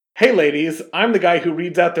Hey ladies, I'm the guy who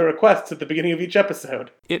reads out the requests at the beginning of each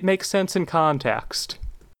episode. It makes sense in context.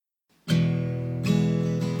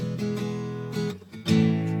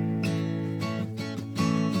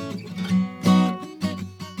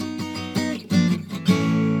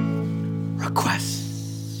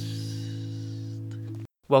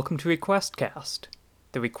 Welcome to RequestCast,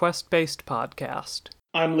 the request-based podcast.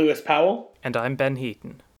 I'm Lewis Powell. And I'm Ben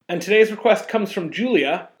Heaton. And today's request comes from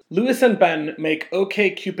Julia. Lewis and Ben make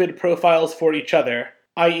OkCupid profiles for each other,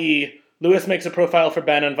 i.e., Lewis makes a profile for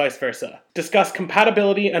Ben and vice versa. Discuss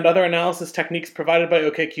compatibility and other analysis techniques provided by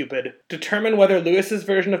OkCupid. Determine whether Lewis's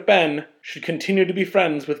version of Ben should continue to be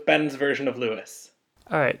friends with Ben's version of Lewis.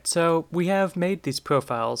 Alright, so we have made these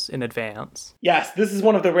profiles in advance. Yes, this is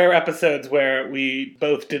one of the rare episodes where we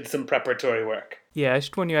both did some preparatory work. Yeah, I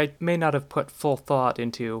should warn you, I may not have put full thought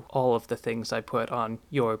into all of the things I put on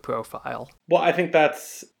your profile. Well, I think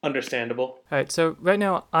that's understandable. Alright, so right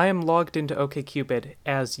now I am logged into OkCupid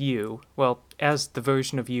as you. Well, as the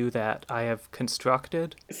version of you that I have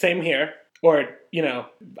constructed. Same here. Or,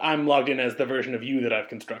 I'm logged in as the version of you that I've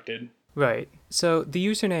constructed. Right. So the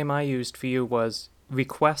username I used for you was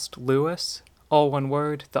Request Lewis, all one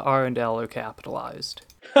word, the R and L are capitalized.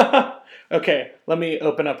 Okay, let me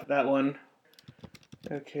open up that one.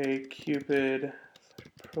 OkCupid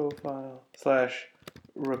profile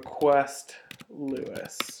 / request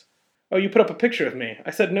Lewis. Oh, you put up a picture of me. I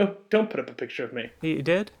said no, don't put up a picture of me. You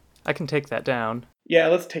did? I can take that down. Yeah,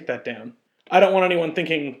 let's take that down. I don't want anyone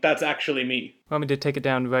thinking that's actually me. Want me to take it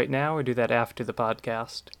down right now or do that after the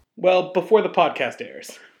podcast? Well, before the podcast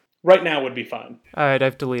airs. Right now would be fine. Alright,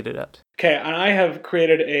 I've deleted it. Okay, and I have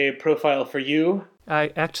created a profile for you.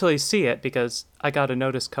 I actually see it because I got a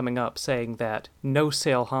notice coming up saying that No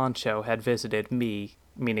Sale Honcho had visited me,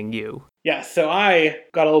 meaning you. Yeah, so I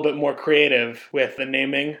got a little bit more creative with the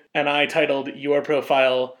naming, and I titled your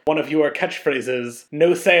profile one of your catchphrases,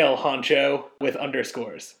 No Sale Honcho, with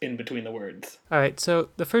underscores in between the words. Alright, so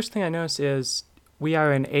the first thing I notice is we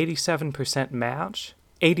are an 87% match,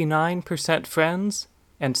 89% friends,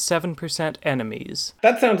 and 7% enemies.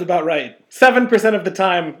 That sounds about right. 7% of the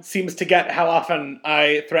time seems to get how often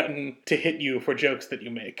I threaten to hit you for jokes that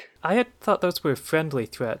you make. I had thought those were friendly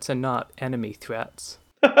threats and not enemy threats.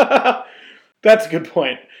 That's a good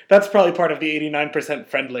point. That's probably part of the 89%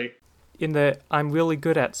 friendly. In the I'm really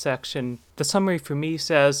good at section, the summary for me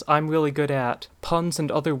says I'm really good at puns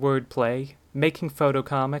and other wordplay, making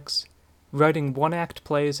photocomics, writing one-act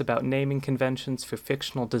plays about naming conventions for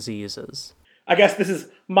fictional diseases. I guess this is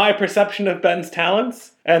my perception of Ben's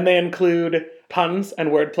talents, and they include puns and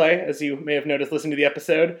wordplay, as you may have noticed listening to the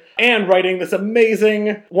episode, and writing this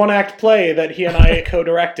amazing one-act play that he and I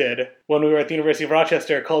co-directed when we were at the University of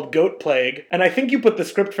Rochester called Goat Plague. And I think you put the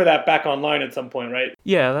script for that back online at some point, right?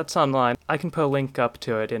 Yeah, that's online. I can put a link up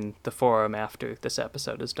to it in the forum after this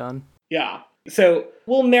episode is done. Yeah. So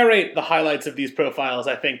we'll narrate the highlights of these profiles,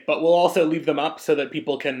 I think, but we'll also leave them up so that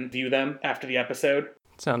people can view them after the episode.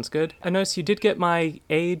 Sounds good. I noticed you did get my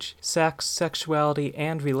age, sex, sexuality,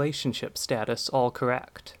 and relationship status all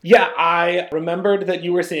correct. Yeah, I remembered that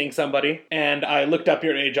you were seeing somebody, and I looked up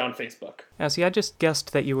your age on Facebook. Now, see, I just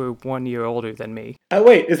guessed that you were 1 year older than me. Oh,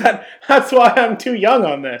 wait, that's why I'm too young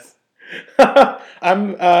on this.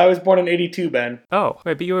 I was born in 82, Ben. Oh,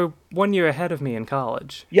 right, but you were 1 year ahead of me in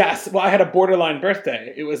college. Yes, well, I had a borderline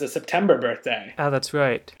birthday. It was a September birthday. Ah, that's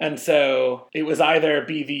right. And so it was either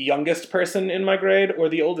be the youngest person in my grade or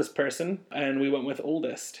the oldest person, and we went with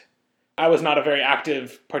oldest. I was not a very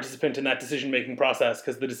active participant in that decision-making process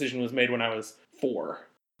because the decision was made when I was 4.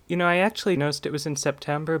 You know, I actually noticed it was in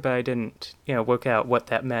September, but I didn't, work out what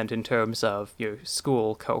that meant in terms of your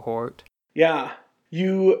school cohort. Yeah.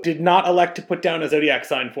 You did not elect to put down a zodiac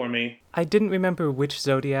sign for me. I didn't remember which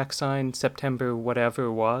zodiac sign September whatever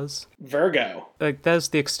was. Virgo. That's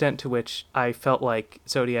the extent to which I felt like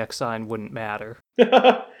zodiac sign wouldn't matter.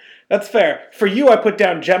 That's fair. For you, I put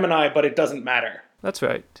down Gemini, but it doesn't matter. That's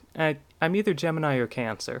right. I'm either Gemini or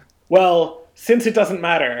Cancer. Well, since it doesn't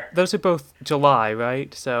matter... Those are both July,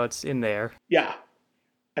 right? So it's in there. Yeah,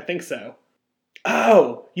 I think so.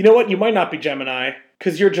 Oh, you know what? You might not be Gemini,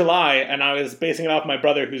 because you're July, and I was basing it off my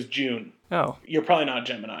brother who's June. Oh. You're probably not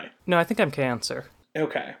Gemini. No, I think I'm Cancer.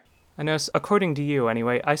 Okay. I know, according to you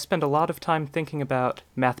anyway, I spend a lot of time thinking about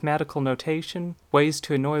mathematical notation, ways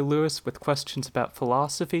to annoy Lewis with questions about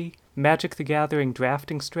philosophy, Magic the Gathering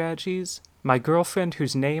drafting strategies, my girlfriend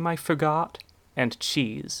whose name I forgot, and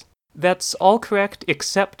cheese. That's all correct,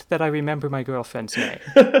 except that I remember my girlfriend's name.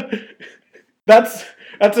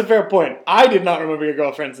 That's a fair point. I did not remember your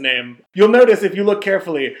girlfriend's name. You'll notice if you look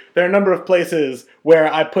carefully, there are a number of places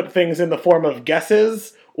where I put things in the form of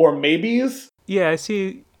guesses or maybes. Yeah, I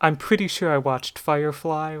see. I'm pretty sure I watched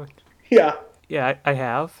Firefly. Yeah. Yeah, I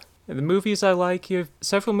have. The movies I like, you have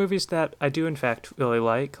several movies that I do in fact really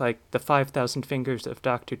like The 5,000 Fingers of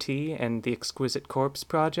Dr. T and The Exquisite Corpse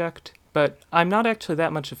Project. But I'm not actually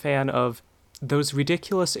that much a fan of those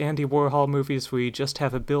ridiculous Andy Warhol movies where you just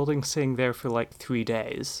have a building sitting there for like 3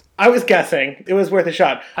 days. I was guessing. It was worth a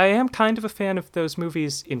shot. I am kind of a fan of those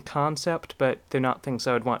movies in concept, but they're not things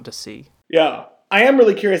I would want to see. Yeah. I am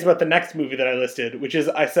really curious about the next movie that I listed, which is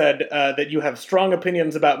I said that you have strong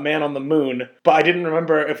opinions about Man on the Moon, but I didn't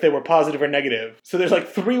remember if they were positive or negative. So there's like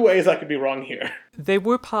 3 ways I could be wrong here. They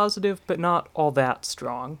were positive, but not all that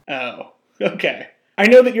strong. Oh, okay. I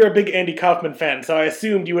know that you're a big Andy Kaufman fan, so I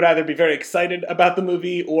assumed you would either be very excited about the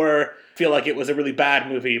movie or feel like it was a really bad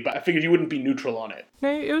movie, but I figured you wouldn't be neutral on it. No,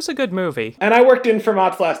 it was a good movie. And I worked in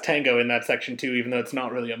Fermat's Last Tango in that section too, even though it's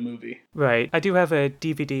not really a movie. Right. I do have a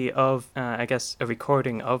DVD of, I guess, a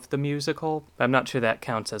recording of the musical, but I'm not sure that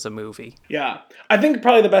counts as a movie. Yeah. I think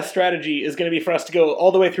probably the best strategy is going to be for us to go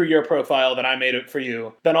all the way through your profile that I made it for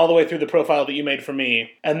you, then all the way through the profile that you made for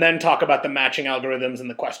me, and then talk about the matching algorithms and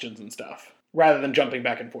the questions and stuff, rather than jumping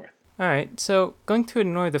back and forth. Alright, so going through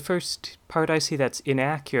Illinois, the first part I see that's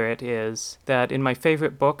inaccurate is that in my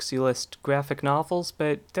favorite books you list graphic novels,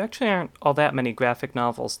 but there actually aren't all that many graphic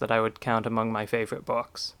novels that I would count among my favorite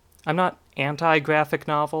books. I'm not anti-graphic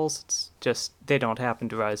novels, it's just they don't happen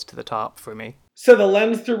to rise to the top for me. So the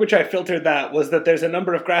lens through which I filtered that was that there's a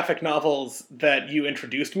number of graphic novels that you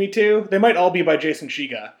introduced me to. They might all be by Jason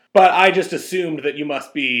Shiga, but I just assumed that you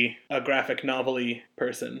must be a graphic novel-y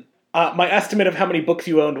person. My estimate of how many books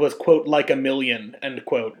you owned was, quote, like 1 million, end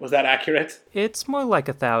quote. Was that accurate? It's more like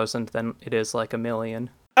 1,000 than it is like 1,000,000.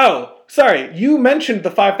 Oh, sorry. You mentioned the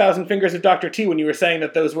 5,000 Fingers of Dr. T when you were saying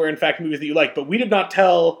that those were in fact movies that you like, but we did not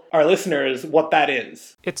tell our listeners what that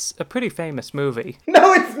is. It's a pretty famous movie.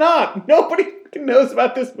 No, it's not! Nobody knows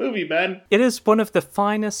about this movie, man. It is one of the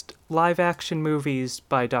finest live-action movies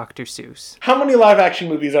by Dr. Seuss. How many live-action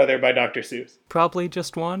movies are there by Dr. Seuss? Probably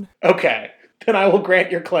just one. Okay. Then I will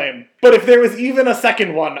grant your claim. But if there was even a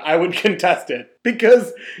second one, I would contest it.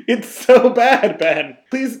 Because it's so bad, Ben.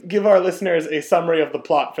 Please give our listeners a summary of the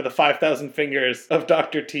plot for the 5,000 Fingers of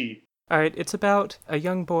Dr. T. Alright, it's about a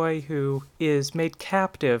young boy who is made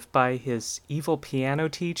captive by his evil piano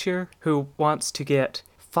teacher who wants to get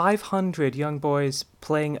 500 young boys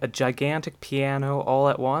playing a gigantic piano all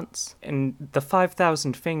at once, and the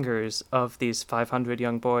 5,000 fingers of these 500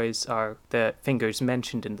 young boys are the fingers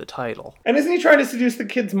mentioned in the title. And isn't he trying to seduce the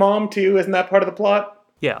kid's mom, too? Isn't that part of the plot?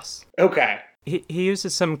 Yes. Okay. He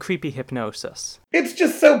uses some creepy hypnosis. It's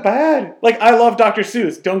just so bad. Like, I love Dr.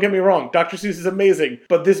 Seuss, don't get me wrong. Dr. Seuss is amazing,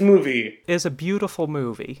 but this movie is a beautiful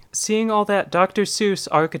movie. Seeing all that Dr. Seuss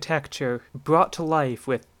architecture brought to life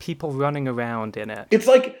with people running around in it. It's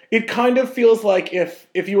like, it kind of feels like if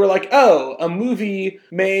you were like, oh, a movie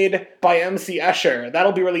made by M.C. Escher,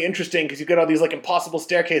 that'll be really interesting because you get all these like impossible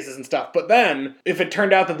staircases and stuff. But then, if it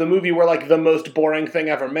turned out that the movie were like the most boring thing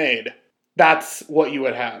ever made, that's what you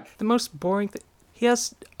would have. The most boring thing. He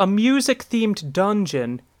has a music-themed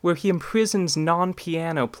dungeon where he imprisons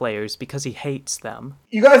non-piano players because he hates them.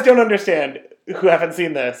 You guys don't understand, who haven't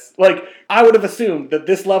seen this. Like, I would have assumed that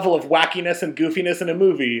this level of wackiness and goofiness in a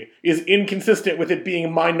movie is inconsistent with it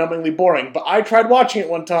being mind-numbingly boring. But I tried watching it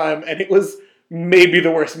one time, and it was maybe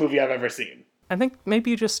the worst movie I've ever seen. I think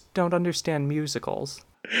maybe you just don't understand musicals.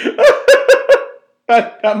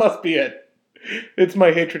 That must be it. It's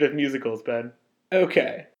my hatred of musicals, Ben.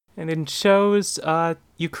 Okay. And in shows,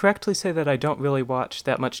 you correctly say that I don't really watch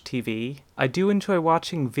that much TV. I do enjoy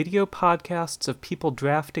watching video podcasts of people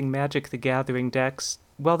drafting Magic the Gathering decks.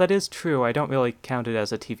 Well, that is true. I don't really count it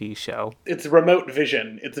as a TV show. It's remote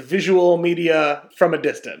vision. It's visual media from a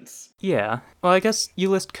distance. Yeah. Well, I guess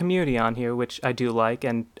you list Community on here, which I do like,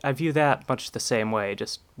 and I view that much the same way,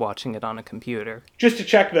 just watching it on a computer. Just to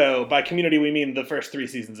check, though, by Community we mean the first 3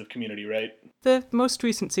 seasons of Community, right? The most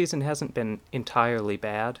recent season hasn't been entirely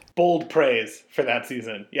bad. Bold praise for that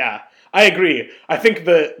season. Yeah, I agree. I think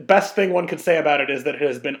the best thing one could say about it is that it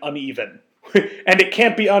has been uneven. And it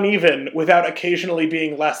can't be uneven without occasionally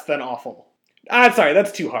being less than awful. Sorry,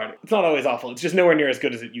 that's too hard. It's not always awful. It's just nowhere near as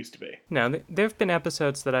good as it used to be. No, there have been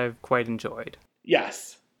episodes that I've quite enjoyed.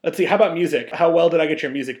 Yes. Let's see, how about music? How well did I get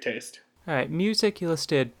your music taste? Alright, music, you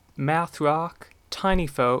listed Math Rock, Tiny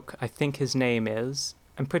Folk, I think his name is.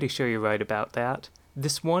 I'm pretty sure you're right about that.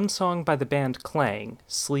 This one song by the band Clang,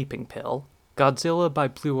 Sleeping Pill. Godzilla by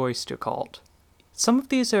Blue Oyster Cult. Some of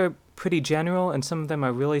these are pretty general, and some of them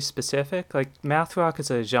are really specific. Like, math rock is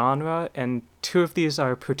a genre, and 2 of these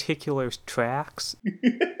are particular tracks.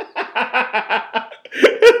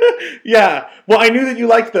 Yeah. Well, I knew that you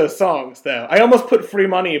liked those songs, though. I almost put Free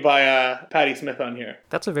Money by Patti Smith on here.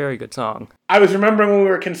 That's a very good song. I was remembering when we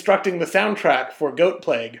were constructing the soundtrack for Goat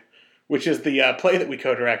Plague, which is the play that we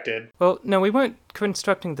co-directed. Well, no, we weren't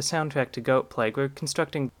constructing the soundtrack to Goat Plague. We were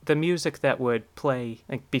constructing the music that would play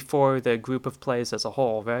before the group of plays as a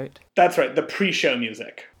whole, right? That's right, the pre-show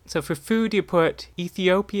music. So for food, you put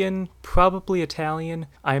Ethiopian, probably Italian.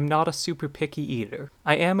 I am not a super picky eater.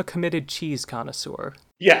 I am a committed cheese connoisseur.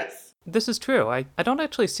 Yes. This is true. I don't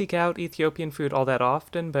actually seek out Ethiopian food all that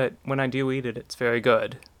often, but when I do eat it, it's very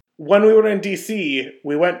good. When we were in DC,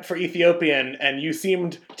 we went for Ethiopian, and you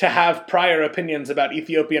seemed to have prior opinions about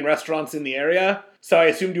Ethiopian restaurants in the area, so I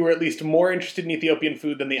assumed you were at least more interested in Ethiopian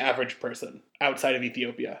food than the average person outside of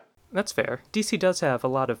Ethiopia. That's fair. DC does have a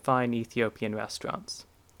lot of fine Ethiopian restaurants.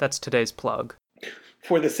 That's today's plug.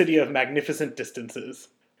 For the city of magnificent distances.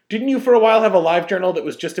 Didn't you for a while have a live journal that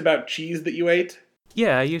was just about cheese that you ate?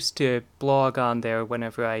 Yeah, I used to blog on there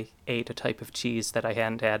whenever I ate a type of cheese that I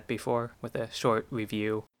hadn't had before, with a short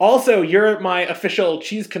review. Also, you're my official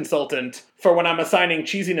cheese consultant for when I'm assigning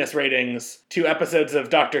cheesiness ratings to episodes of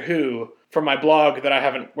Doctor Who for my blog that I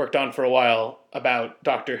haven't worked on for a while about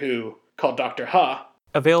Doctor Who, called Dr. Huh.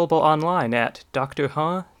 Available online at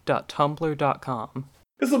drhuh.tumblr.com.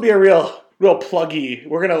 This will be a real pluggy.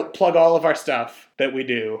 We're going to plug all of our stuff that we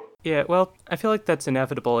do. Yeah, well, I feel like that's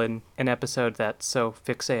inevitable in an episode that's so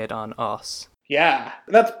fixated on us. Yeah,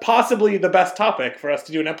 that's possibly the best topic for us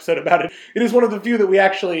to do an episode about it. It is one of the few that we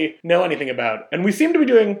actually know anything about. And we seem to be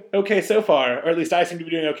doing okay so far, or at least I seem to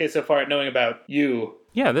be doing okay so far at knowing about you.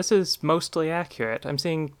 Yeah, this is mostly accurate. I'm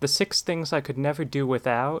seeing the 6 things I could never do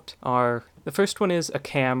without are... The first one is a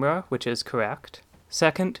camera, which is correct.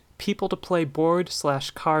 Second, people to play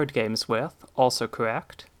board/card games with, also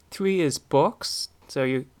correct. 3 is books, so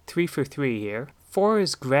you're 3 for 3 here. 4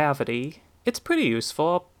 is gravity. It's pretty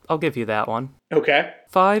useful. I'll give you that one. Okay.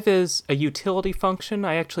 5 is a utility function.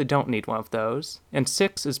 I actually don't need one of those. And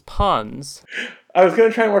 6 is puns. I was going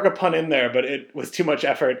to try and work a pun in there, but it was too much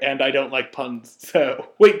effort, and I don't like puns. So,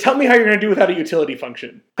 wait, tell me how you're going to do without a utility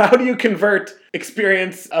function. How do you convert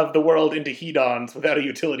experience of the world into hedons without a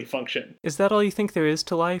utility function? Is that all you think there is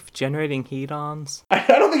to life? Generating hedons? I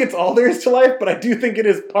don't think it's all there is to life, but I do think it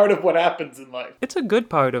is part of what happens in life. It's a good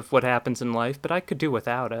part of what happens in life, but I could do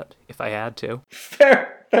without it, if I had to.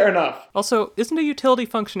 Fair enough. Also, isn't a utility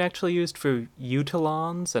function actually used for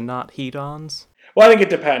utilons and not hedons? Well, I think it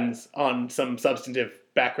depends on some substantive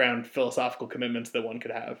background philosophical commitments that one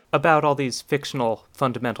could have. About all these fictional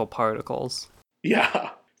fundamental particles. Yeah.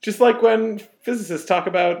 Just like when physicists talk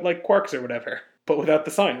about, like, quarks or whatever, but without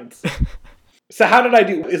the science. So how did I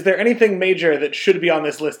do? Is there anything major that should be on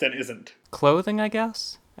this list and isn't? Clothing, I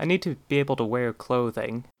guess? I need to be able to wear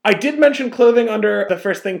clothing. I did mention clothing under the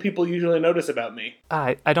first thing people usually notice about me.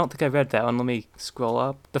 I don't think I read that one. Let me scroll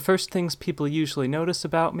up. The first things people usually notice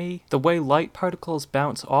about me: the way light particles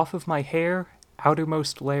bounce off of my hair,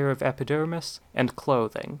 outermost layer of epidermis, and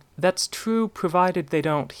clothing. That's true provided they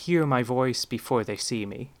don't hear my voice before they see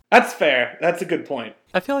me. That's fair. That's a good point.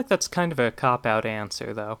 I feel like that's kind of a cop-out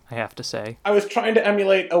answer, though, I have to say. I was trying to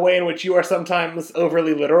emulate a way in which you are sometimes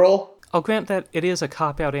overly literal. I'll grant that it is a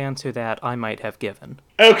cop-out answer that I might have given.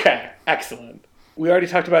 Okay, excellent. We already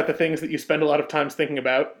talked about the things that you spend a lot of time thinking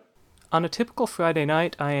about. On a typical Friday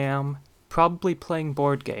night, I am probably playing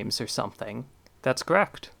board games or something. That's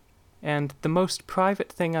correct. And the most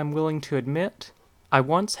private thing I'm willing to admit, I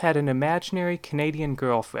once had an imaginary Canadian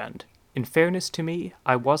girlfriend. In fairness to me,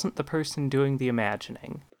 I wasn't the person doing the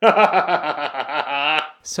imagining.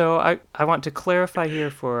 So I want to clarify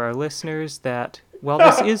here for our listeners that, while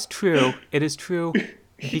this is true, it is true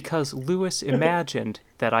because Lewis imagined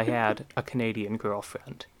that I had a Canadian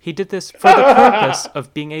girlfriend. He did this for the purpose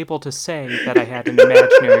of being able to say that I had an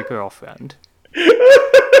imaginary girlfriend.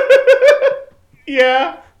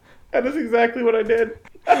 Yeah, that is exactly what I did.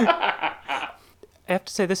 I have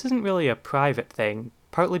to say, this isn't really a private thing,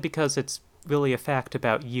 partly because it's really a fact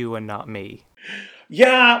about you and not me.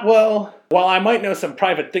 Yeah, well, while I might know some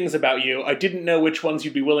private things about you, I didn't know which ones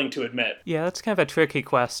you'd be willing to admit. Yeah, that's kind of a tricky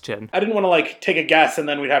question. I didn't want to, take a guess and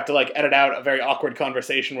then we'd have to, edit out a very awkward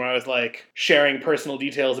conversation where I was, sharing personal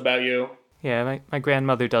details about you. Yeah, my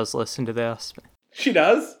grandmother does listen to this. She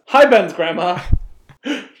does? Hi, Ben's grandma.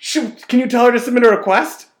 Can you tell her to submit a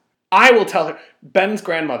request? I will tell her. Ben's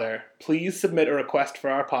grandmother, please submit a request for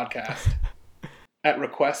our podcast at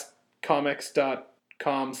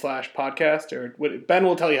requestcomics.com/podcast, or Ben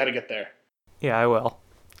will tell you how to get there. Yeah, I will.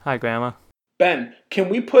 Hi, Grandma. Ben, can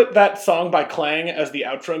we put that song by Clang as the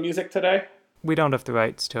outro music today? We don't have the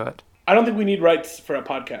rights to it. I don't think we need rights for a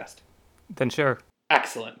podcast. Then sure.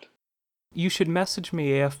 Excellent. You should message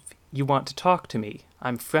me if you want to talk to me.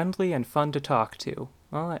 I'm friendly and fun to talk to.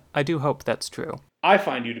 Well, I do hope that's true. I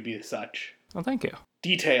find you to be such. Well, thank you.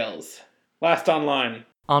 Details. Last online.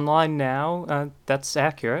 Online now, that's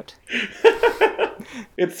accurate.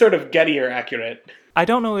 It's sort of Gettier accurate. I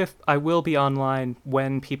don't know if I will be online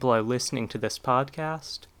when people are listening to this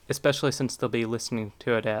podcast, especially since they'll be listening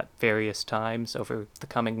to it at various times over the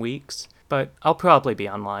coming weeks, but I'll probably be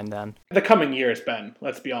online then. The coming years, Ben.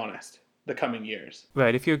 Let's be honest. The coming years.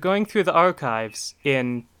 Right, if you're going through the archives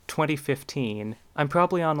in 2015, I'm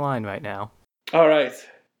probably online right now. All right.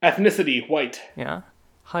 Ethnicity, white. Yeah.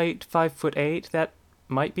 Height, 5'8". That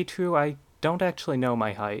might be true. I don't actually know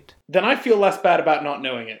my height. Then I feel less bad about not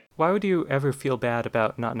knowing it. Why would you ever feel bad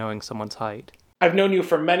about not knowing someone's height? I've known you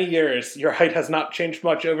for many years. Your height has not changed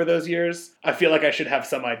much over those years. I feel like I should have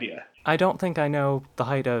some idea. I don't think I know the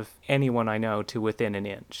height of anyone I know to within an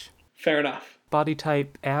inch. Fair enough. Body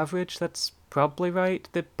type average, that's probably right.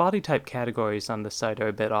 The body type categories on this site are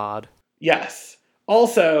a bit odd. Yes.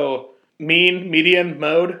 Also, mean, median,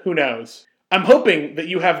 mode, who knows? I'm hoping that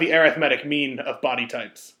you have the arithmetic mean of body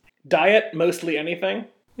types. Diet, mostly anything?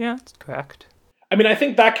 Yeah, that's correct. I mean, I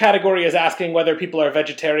think that category is asking whether people are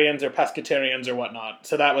vegetarians or pescatarians or whatnot.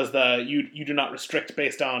 So that was the, you do not restrict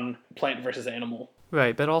based on plant versus animal.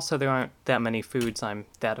 Right, but also there aren't that many foods I'm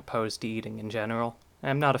that opposed to eating in general.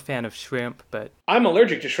 I'm not a fan of shrimp, but... I'm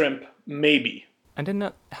allergic to shrimp, maybe. How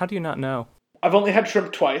do you not know? I've only had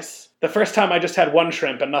shrimp twice. The first time I just had one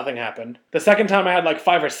shrimp and nothing happened. The second time I had like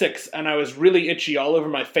 5 or 6 and I was really itchy all over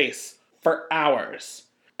my face for hours.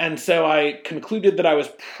 And so I concluded that I was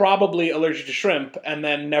probably allergic to shrimp and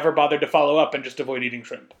then never bothered to follow up and just avoid eating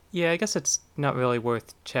shrimp. Yeah, I guess it's not really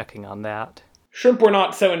worth checking on that. Shrimp were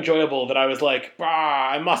not so enjoyable that I was like,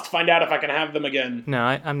 I must find out if I can have them again. No,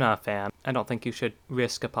 I'm not a fan. I don't think you should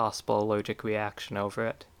risk a possible allergic reaction over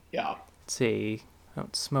it. Yeah. Let's see.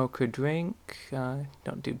 Don't smoke or drink.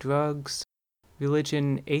 Don't do drugs.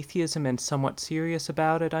 Religion, atheism, and somewhat serious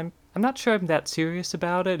about it. I'm not sure I'm that serious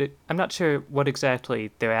about it. I'm not sure what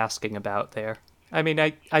exactly they're asking about there. I mean,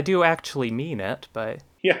 I do actually mean it, but...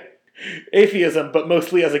 Yeah. Atheism, but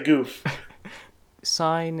mostly as a goof.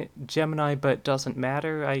 Sign, Gemini, but doesn't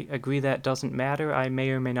matter. I agree that doesn't matter. I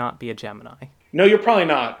may or may not be a Gemini. No, you're probably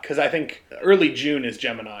not, because I think early June is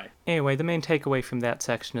Gemini. Anyway, the main takeaway from that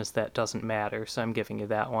section is that doesn't matter, so I'm giving you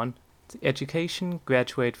that one. Education,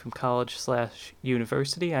 graduated from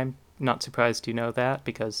college/university. I'm not surprised you know that,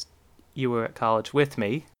 because you were at college with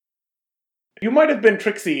me. You might have been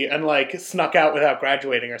tricksy and, snuck out without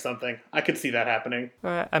graduating or something. I could see that happening.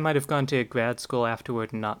 I might have gone to grad school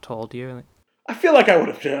afterward and not told you. I feel like I would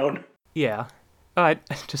have known. Yeah. Oh, I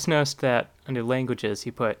just noticed that under languages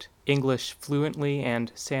you put English fluently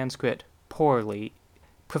and Sanskrit poorly.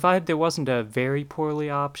 Provided there wasn't a very poorly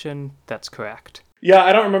option, that's correct. Yeah,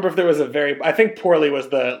 I don't remember if there was I think poorly was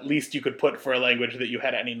the least you could put for a language that you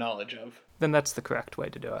had any knowledge of. Then that's the correct way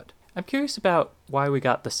to do it. I'm curious about why we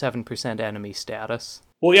got the 7% enemy status.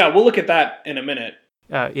 Well, yeah, we'll look at that in a minute.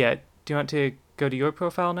 Yeah. Do you want to go to your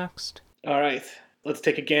profile next? All right. Let's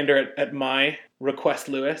take a gander at my Request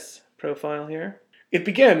Lewis profile here. It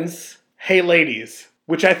begins, "Hey ladies,"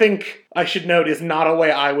 which I think I should note is not a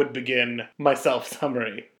way I would begin my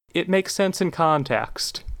self-summary. It makes sense in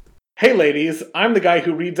context. "Hey ladies, I'm the guy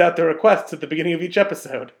who reads out the requests at the beginning of each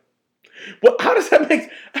episode." How does that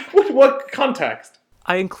make... What context?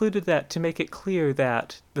 I included that to make it clear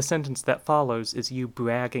that the sentence that follows is you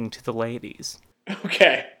bragging to the ladies.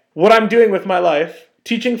 Okay. What I'm doing with my life,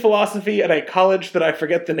 teaching philosophy at a college that I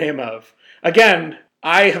forget the name of. Again,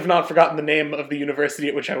 I have not forgotten the name of the university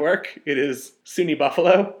at which I work. It is SUNY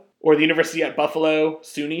Buffalo, or the University at Buffalo,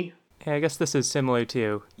 SUNY. Yeah, I guess this is similar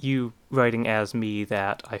to you writing as me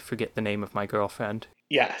that I forget the name of my girlfriend.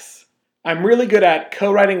 Yes. I'm really good at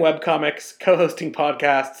co-writing webcomics, co-hosting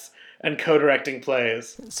podcasts, and co-directing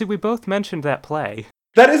plays. See, we both mentioned that play.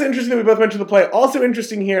 That is interesting that we both mentioned the play. Also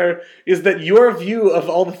interesting here is that your view of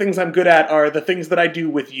all the things I'm good at are the things that I do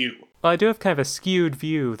with you. Well, I do have kind of a skewed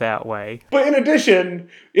view that way. But in addition,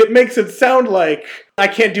 it makes it sound like I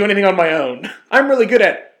can't do anything on my own. I'm really good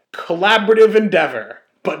at collaborative endeavor,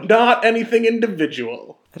 but not anything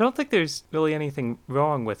individual. I don't think there's really anything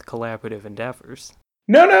wrong with collaborative endeavors.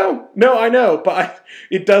 No, I know, but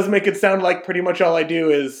it does make it sound like pretty much all I do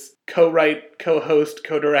is co-write, co-host,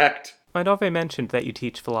 co-direct. I'd already mentioned that you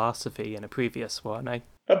teach philosophy in a previous one.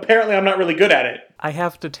 Apparently I'm not really good at it. I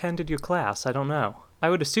haven't attended your class, I don't know. I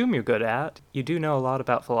would assume you're good at. You do know a lot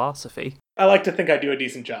about philosophy. I like to think I do a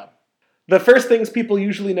decent job. The first things people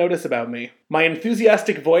usually notice about me: my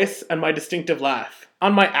enthusiastic voice and my distinctive laugh.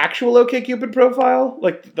 On my actual OkCupid profile,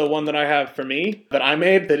 like the one that I have for me, that I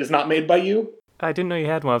made, that is not made by you. I didn't know you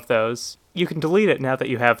had one of those. You can delete it now that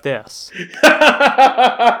you have this.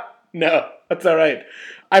 No, that's all right.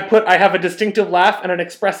 I have a distinctive laugh and an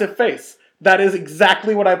expressive face. That is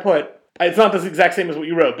exactly what I put. It's not the exact same as what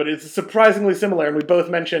you wrote, but it's surprisingly similar, and we both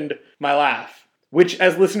mentioned my laugh, which,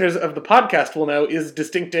 as listeners of the podcast will know, is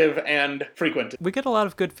distinctive and frequent. We get a lot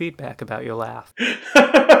of good feedback about your laugh.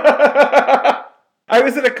 I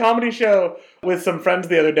was at a comedy show with some friends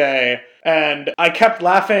the other day, and I kept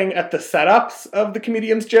laughing at the setups of the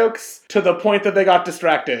comedians' jokes to the point that they got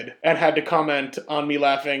distracted and had to comment on me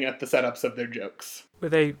laughing at the setups of their jokes. Were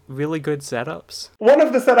they really good setups? One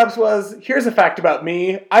of the setups was, here's a fact about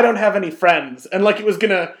me, I don't have any friends. And like it was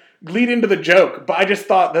gonna lead into the joke, but I just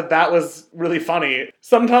thought that was really funny.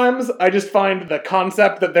 Sometimes I just find the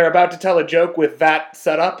concept that they're about to tell a joke with that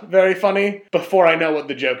setup very funny before I know what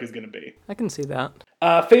the joke is gonna be. I can see that.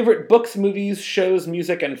 Favorite books, movies, shows,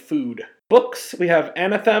 music, and food. Books, we have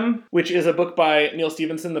Anathem, which is a book by Neil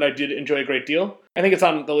Stevenson that I did enjoy a great deal. I think it's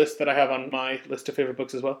on the list that I have on my list of favorite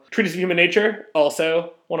books as well. Treatise of Human Nature,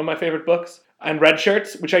 also one of my favorite books. And Red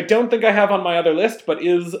Shirts, which I don't think I have on my other list, but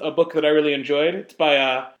is a book that I really enjoyed. It's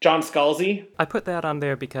by John Scalzi. I put that on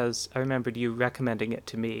there because I remembered you recommending it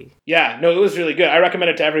to me. Yeah, no, it was really good. I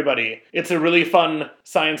recommend it to everybody. It's a really fun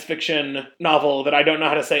science fiction novel that I don't know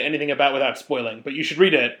how to say anything about without spoiling, but you should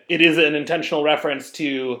read it. It is an intentional reference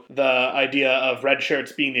to the idea of red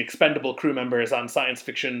shirts being the expendable crew members on science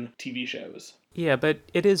fiction TV shows. Yeah, but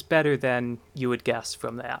it is better than you would guess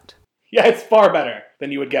from that. Yeah, it's far better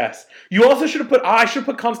than you would guess. You also should have put, I should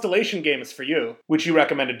put Constellation Games for you, which you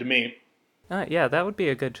recommended to me. Yeah, that would be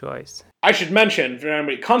a good choice. I should mention, for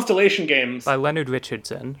everybody, Constellation Games by Leonard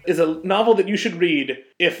Richardson is a novel that you should read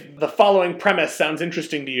if the following premise sounds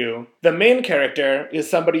interesting to you. The main character is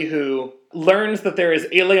somebody who learns that there is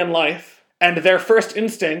alien life, and their first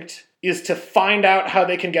instinct is to find out how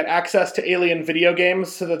they can get access to alien video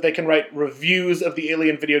games so that they can write reviews of the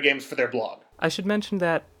alien video games for their blog. I should mention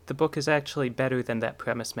that the book is actually better than that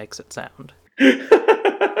premise makes it sound.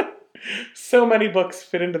 So many books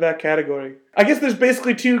fit into that category. I guess there's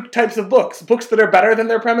basically two types of books. Books that are better than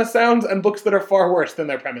their premise sounds, and books that are far worse than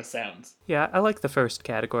their premise sounds. Yeah, I like the first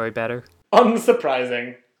category better.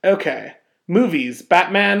 Unsurprising. Okay. Movies,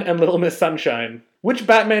 Batman and Little Miss Sunshine. Which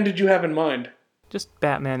Batman did you have in mind? Just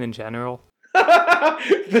Batman in general.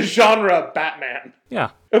 The genre Batman. Yeah.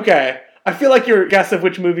 Okay. I feel like your guess of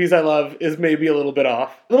which movies I love is maybe a little bit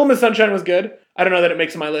off. Little Miss Sunshine was good. I don't know that it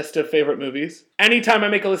makes my list of favorite movies. Anytime I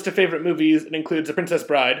make a list of favorite movies, it includes A Princess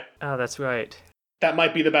Bride. Oh, that's right. That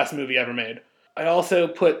might be the best movie ever made. I also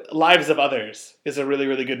put Lives of Others is a really,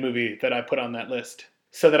 really good movie that I put on that list,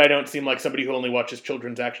 so that I don't seem like somebody who only watches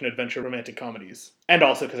children's action, adventure, romantic comedies. And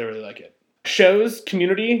also because I really like it. Shows,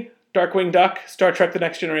 Community, Darkwing Duck, Star Trek The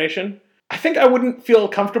Next Generation. I think I wouldn't feel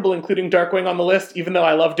comfortable including Darkwing on the list, even though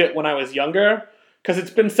I loved it when I was younger, because it's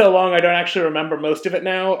been so long I don't actually remember most of it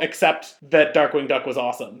now, except that Darkwing Duck was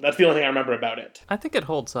awesome. That's the only thing I remember about it. I think it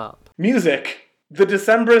holds up. Music. The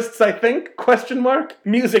Decemberists, I think? Question mark?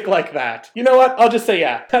 Music like that. You know what? I'll just say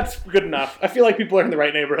yeah. That's good enough. I feel like people are in the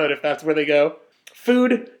right neighborhood if that's where they go.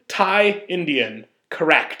 Food, Thai, Indian.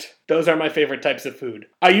 Correct. Those are my favorite types of food.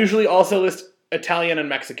 I usually also list Italian and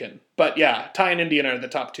Mexican. But yeah, Thai and Indian are the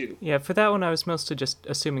top two. Yeah, for that one I was mostly just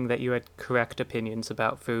assuming that you had correct opinions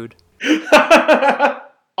about food.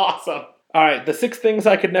 Awesome. Alright, the 6 things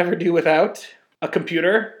I could never do without. A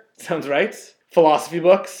computer. Sounds right. Philosophy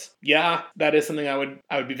books. Yeah, that is something I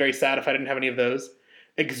would be very sad if I didn't have any of those.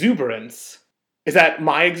 Exuberance. Is that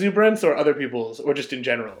my exuberance or other people's, or just in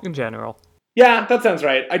general? In general. Yeah, that sounds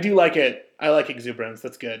right. I do like it. I like exuberance.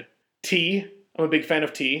 That's good. Tea. I'm a big fan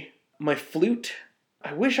of tea. My flute.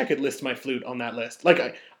 I wish I could list my flute on that list.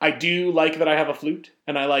 Like, I do like that I have a flute,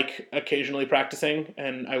 and I like occasionally practicing,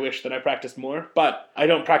 and I wish that I practiced more, but I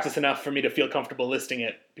don't practice enough for me to feel comfortable listing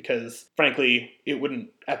it, because, frankly, it wouldn't,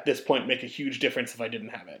 at this point, make a huge difference if I didn't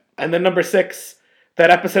have it. And then number 6, that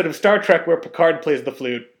episode of Star Trek where Picard plays the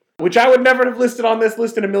flute, which I would never have listed on this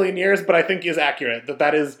list in a million years, but I think is accurate,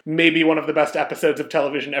 that is maybe one of the best episodes of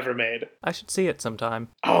television ever made. I should see it sometime.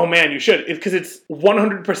 Oh man, you should, because it's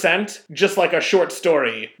 100% just like a short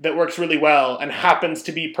story that works really well and happens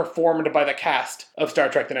to be performed by the cast of Star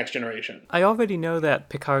Trek The Next Generation. I already know that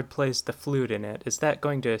Picard plays the flute in it. Is that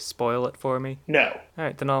going to spoil it for me? No.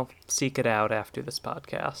 Alright, then I'll seek it out after this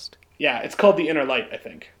podcast. Yeah, it's called The Inner Light, I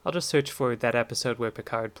think. I'll just search for that episode where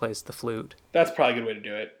Picard plays the flute. That's probably a good way to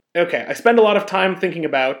do it. Okay, I spend a lot of time thinking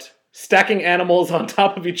about stacking animals on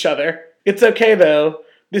top of each other. It's okay, though,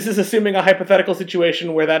 This is assuming a hypothetical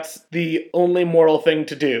situation where that's the only moral thing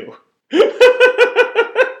to do.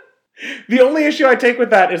 The only issue I take with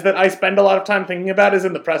that is that I spend a lot of time thinking about is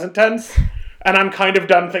in the present tense, and I'm kind of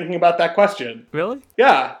done thinking about that question. Really?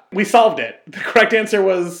 Yeah, we solved it. The correct answer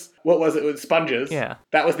was, what was it? It was sponges. Yeah.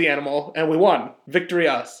 That was the animal, and we won. Victory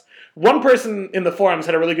us. One person in the forums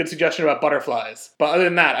had a really good suggestion about butterflies, but other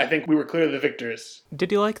than that, I think we were clearly the victors.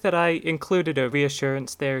 Did you like that I included a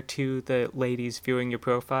reassurance there to the ladies viewing your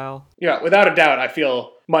profile? Yeah, without a doubt, I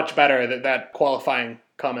feel much better that that qualifying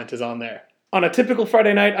comment is on there. On a typical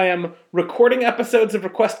Friday night, I am recording episodes of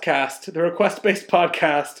RequestCast, the request-based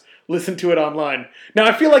podcast. Listen to it online. Now,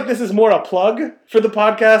 I feel like this is more a plug for the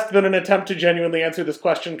podcast than an attempt to genuinely answer this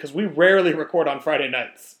question, because we rarely record on Friday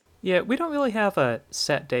nights. Yeah, we don't really have a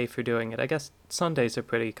set day for doing it. I guess Sundays are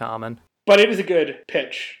pretty common. But it is a good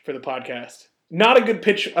pitch for the podcast. Not a good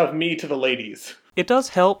pitch of me to the ladies. It does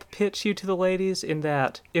help pitch you to the ladies in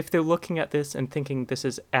that if they're looking at this and thinking this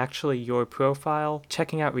is actually your profile,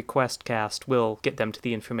 checking out RequestCast will get them to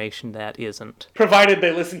the information that isn't. Provided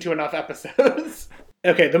they listen to enough episodes.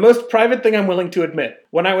 Okay, the most private thing I'm willing to admit.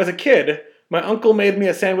 When I was a kid, my uncle made me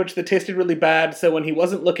a sandwich that tasted really bad, so when he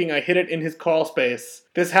wasn't looking, I hid it in his crawl space.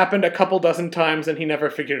 This happened a couple dozen times and he never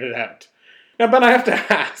figured it out. Now, Ben, I have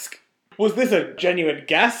to ask, was this a genuine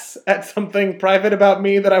guess at something private about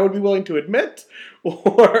me that I would be willing to admit?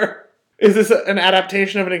 Or is this an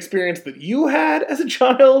adaptation of an experience that you had as a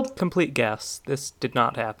child? Complete guess. This did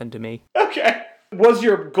not happen to me. Okay. Was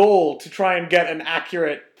your goal to try and get an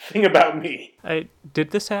accurate thing about me?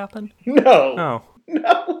 Did this happen? No. Oh.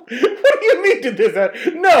 No. What do you mean did this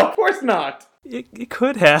happen? No, of course not. It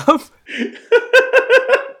could have.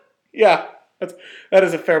 Yeah, that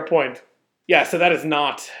is a fair point. Yeah, so that is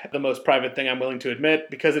not the most private thing I'm willing to admit,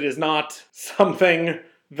 because it is not something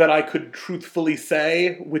that I could truthfully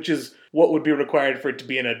say, which is what would be required for it to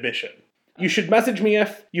be an admission. You should message me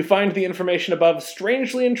if you find the information above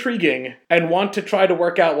strangely intriguing and want to try to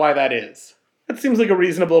work out why that is. That seems like a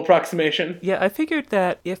reasonable approximation. Yeah, I figured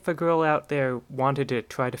that if a girl out there wanted to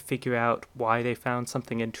try to figure out why they found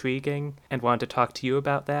something intriguing and wanted to talk to you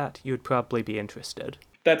about that, you'd probably be interested.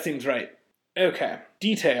 That seems right. Okay.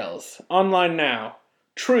 Details. Online now.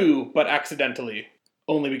 True, but accidentally.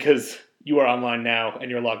 Only because you are online now and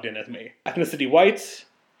you're logged in as me. Ethnicity white.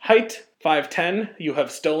 Height 5'10". You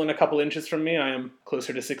have stolen a couple inches from me. I am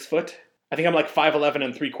closer to 6 foot. I think I'm like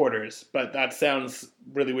 5'11 3/4, but that sounds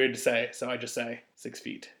really weird to say, so I just say 6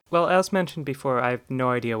 feet. Well, as mentioned before, I have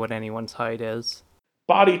no idea what anyone's height is.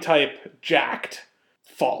 Body type jacked.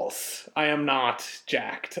 False. I am not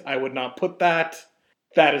jacked. I would not put that.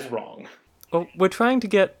 That is wrong. Well, we're trying to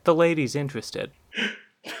get the ladies interested.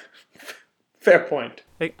 Fair point.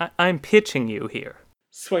 I'm pitching you here.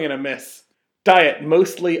 Swing and a miss. Diet,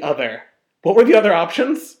 mostly other. What were the other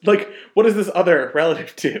options? Like, what is this other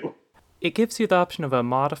relative to? It gives you the option of a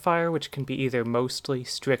modifier, which can be either mostly,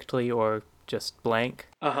 strictly, or just blank.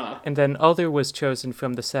 Uh-huh. And then other was chosen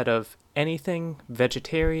from the set of anything,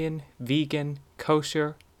 vegetarian, vegan,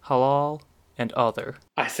 kosher, halal, and other.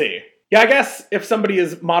 I see. Yeah, I guess if somebody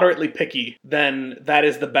is moderately picky, then that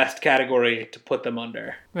is the best category to put them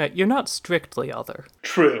under. Right, you're not strictly other.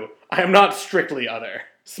 True. I am not strictly other.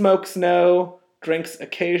 Smokes, no. Drinks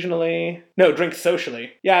occasionally. No, drinks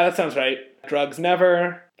socially. Yeah, that sounds right. Drugs,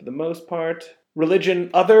 never, for the most part. Religion,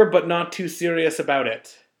 other, but not too serious about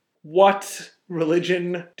it. What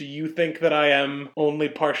religion do you think that I am only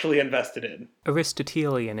partially invested in?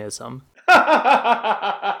 Aristotelianism.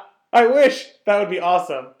 I wish. That would be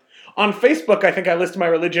awesome. On Facebook, I think I list my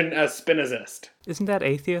religion as Spinozist. Isn't that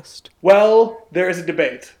atheist? Well, there is a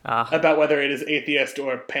debate Ah. about whether it is atheist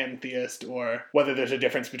or pantheist, or whether there's a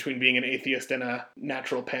difference between being an atheist and a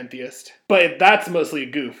natural pantheist. But that's mostly a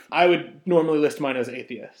goof. I would normally list mine as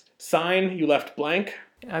atheist. Sign, you left blank.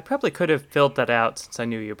 I probably could have filled that out since I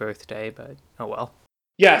knew your birthday, but oh well.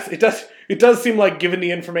 Yes, it does seem like, given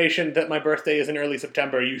the information that my birthday is in early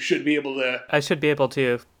September, you should be able to... I should be able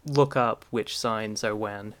to look up which signs are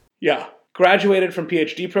when. Yeah. Graduated from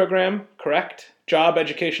PhD program, correct. Job,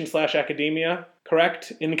 education / academia,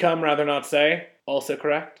 correct. Income, rather not say, also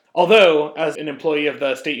correct. Although, as an employee of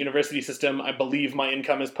the state university system, I believe my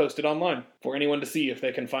income is posted online for anyone to see if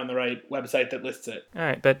they can find the right website that lists it.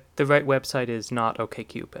 Alright, but the right website is not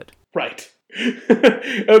OkCupid. Right.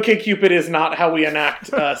 OkCupid is not how we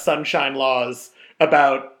enact sunshine laws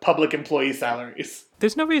about public employee salaries.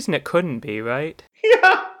 There's no reason it couldn't be, right?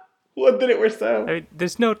 Yeah. Would that it were so. I mean,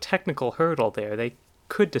 there's no technical hurdle there. They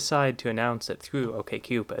could decide to announce it through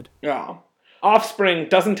OkCupid. Yeah. Offspring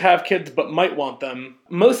doesn't have kids but might want them.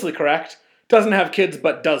 Mostly correct. Doesn't have kids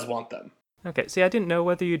but does want them. Okay, see, I didn't know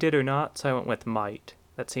whether you did or not, so I went with might.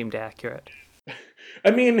 That seemed accurate.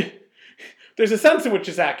 I mean, there's a sense in which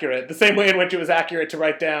it's accurate, the same way in which it was accurate to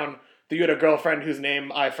write down that you had a girlfriend whose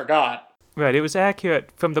name I forgot. Right, it was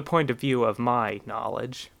accurate from the point of view of my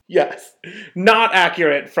knowledge. Yes, not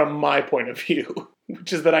accurate from my point of view,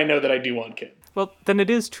 which is that I know that I do want kids. Well, then it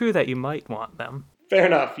is true that you might want them. Fair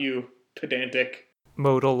enough, you pedantic.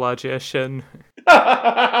 Modal logician.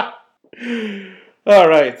 All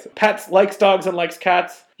right. Pets likes dogs and likes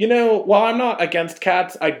cats. You know, while I'm not against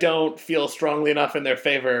cats, I don't feel strongly enough in their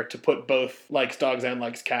favor to put both likes dogs and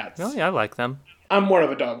likes cats. Oh, yeah, I like them. I'm more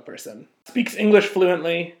of a dog person. Speaks English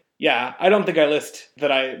fluently. Yeah, I don't think I list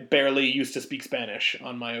that I barely used to speak Spanish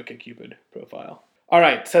on my OkCupid profile. All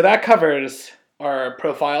right, so that covers our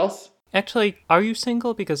profiles. Actually, are you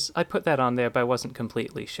single? Because I put that on there, but I wasn't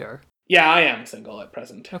completely sure. Yeah, I am single at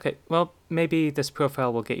present. Okay, well, maybe this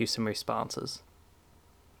profile will get you some responses.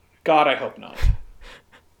 God, I hope not.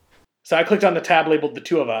 So I clicked on the tab labeled The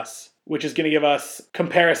Two of Us, which is going to give us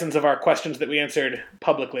comparisons of our questions that we answered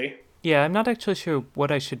publicly. Yeah, I'm not actually sure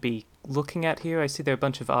what I should be looking at here. I see there are a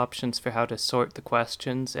bunch of options for how to sort the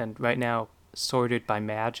questions, and right now, sorted by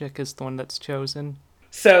magic is the one that's chosen.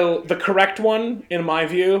 So the correct one, in my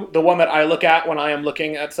view, the one that I look at when I am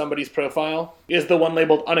looking at somebody's profile, is the one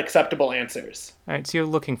labeled Unacceptable Answers. Alright, so you're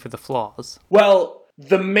looking for the flaws. Well,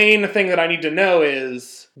 the main thing that I need to know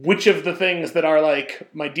is which of the things that are like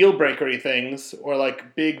my deal breakery things, or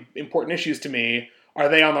like big important issues to me, are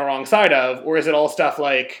they on the wrong side of, or is it all stuff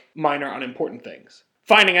like minor unimportant things?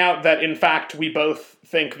 Finding out that, in fact, we both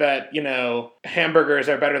think that, you know, hamburgers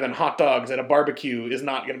are better than hot dogs at a barbecue is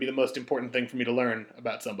not going to be the most important thing for me to learn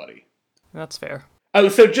about somebody. That's fair. Oh,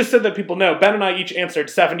 so just so that people know, Ben and I each answered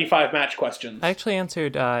 75 match questions. I actually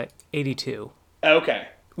answered 82. Okay.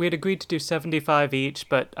 We had agreed to do 75 each,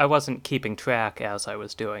 but I wasn't keeping track as I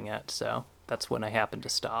was doing it, so that's when I happened to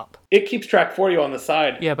stop. It keeps track for you on the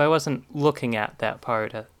side. Yeah, but I wasn't looking at that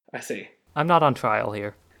part. I see. I'm not on trial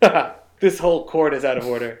here. This whole cord is out of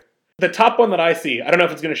order. The top one that I see, I don't know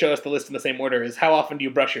if it's going to show us the list in the same order, is how often do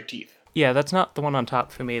you brush your teeth? Yeah, that's not the one on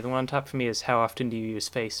top for me. The one on top for me is how often do you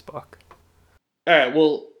use Facebook? Alright,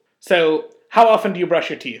 well, so how often do you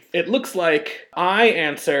brush your teeth? It looks like I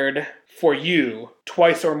answered for you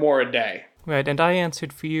twice or more a day. Right, and I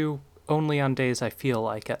answered for you only on days I feel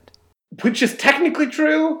like it. Which is technically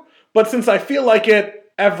true, but since I feel like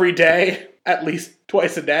it every day, at least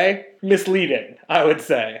twice a day, misleading, I would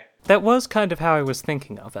say. That was kind of how I was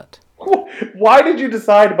thinking of it. Why did you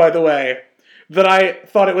decide, by the way, that I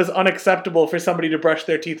thought it was unacceptable for somebody to brush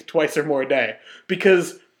their teeth twice or more a day?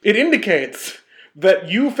 Because it indicates that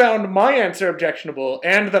you found my answer objectionable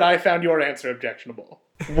and that I found your answer objectionable.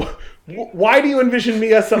 Why do you envision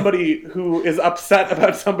me as somebody who is upset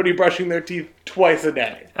about somebody brushing their teeth twice a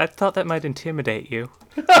day? I thought that might intimidate you.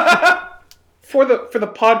 For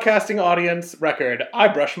the podcasting audience record, I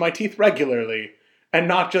brush my teeth regularly, and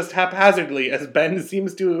not just haphazardly, as Ben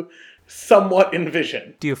seems to somewhat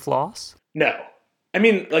envision. Do you floss? No. I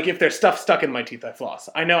mean, like, if there's stuff stuck in my teeth, I floss.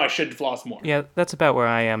 I know I should floss more. Yeah, that's about where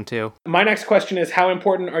I am too. My next question is, how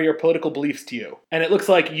important are your political beliefs to you? And it looks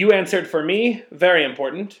like you answered for me, very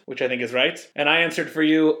important, which I think is right, and I answered for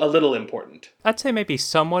you, a little important. I'd say maybe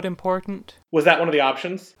somewhat important. Was that one of the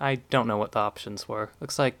options? I don't know what the options were.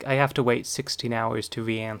 Looks like I have to wait 16 hours to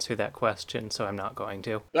re-answer that question, so I'm not going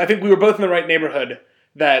to. I think we were both in the right neighborhood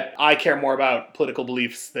that I care more about political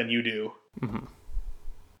beliefs than you do. Mm-hmm.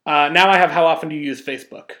 Now I have how often do you use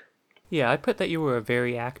Facebook? Yeah, I put that you were a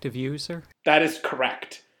very active user. That is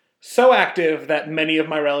correct. So active that many of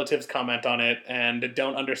my relatives comment on it and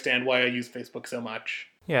don't understand why I use Facebook so much.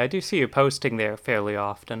 Yeah, I do see you posting there fairly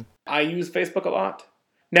often. I use Facebook a lot.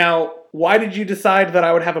 Now, why did you decide that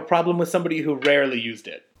I would have a problem with somebody who rarely used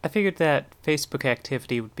it? I figured that Facebook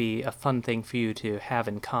activity would be a fun thing for you to have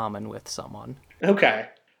in common with someone. Okay.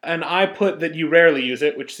 And I put that you rarely use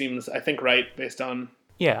it, which seems, I think, right based on...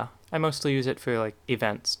 Yeah, I mostly use it for, like,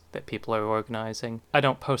 events that people are organizing. I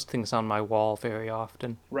don't post things on my wall very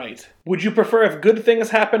often. Right. Would you prefer if good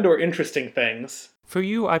things happened or interesting things? For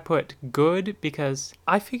you, I put good because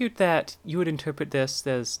I figured that you would interpret this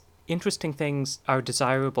as interesting things are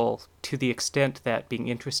desirable to the extent that being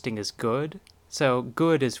interesting is good. So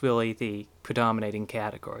good is really the predominating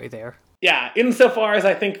category there. Yeah, insofar as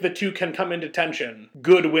I think the two can come into tension,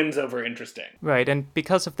 good wins over interesting. Right, and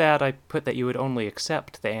because of that, I put that you would only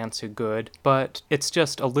accept the answer good, but it's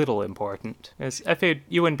just a little important. As I figured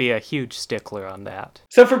you wouldn't be a huge stickler on that.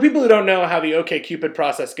 So for people who don't know how the OkCupid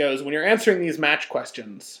process goes, when you're answering these match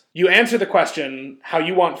questions, you answer the question how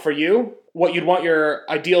you want for you, what you'd want your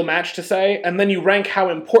ideal match to say, and then you rank how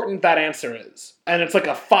important that answer is. And it's like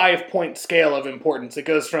a 5-point scale of importance. It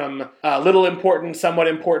goes from little little important, somewhat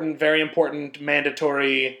important, very important,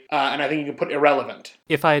 mandatory, and I think you can put irrelevant.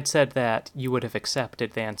 If I had said that, you would have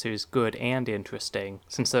accepted the answers good and interesting.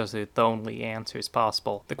 Since those are the only answers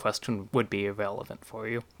possible, the question would be irrelevant for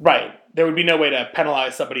you. Right. There would be no way to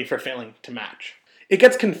penalize somebody for failing to match. It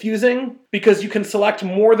gets confusing because you can select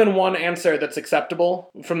more than one answer that's acceptable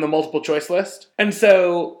from the multiple choice list. And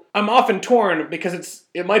so I'm often torn because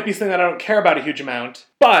it might be something that I don't care about a huge amount,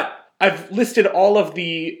 but I've listed all of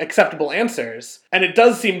the acceptable answers, and it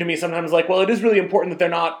does seem to me sometimes like, well, it is really important that they're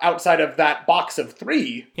not outside of that box of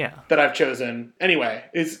 3 that I've chosen. Anyway,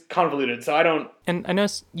 it's convoluted, so I don't... And I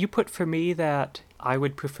noticed you put for me that I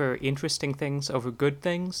would prefer interesting things over good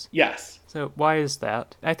things. Yes. So why is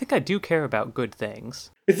that? I think I do care about good things.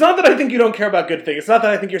 It's not that I think you don't care about good things. It's not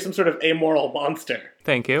that I think you're some sort of amoral monster.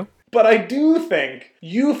 Thank you. But I do think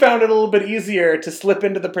you found it a little bit easier to slip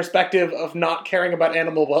into the perspective of not caring about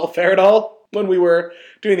animal welfare at all when we were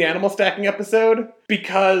doing the animal stacking episode,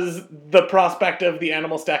 because the prospect of the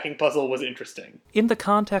animal stacking puzzle was interesting. In the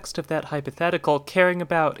context of that hypothetical, caring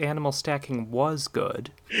about animal stacking was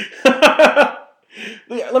good.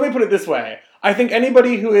 Let me put it this way. I think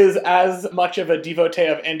anybody who is as much of a devotee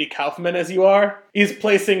of Andy Kaufman as you are is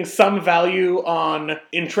placing some value on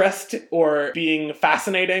interest or being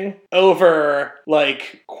fascinating over,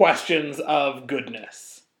 like, questions of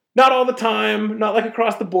goodness. Not all the time, not like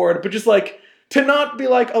across the board, but just like to not be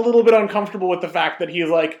like a little bit uncomfortable with the fact that he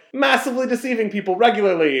is like massively deceiving people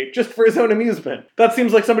regularly just for his own amusement. That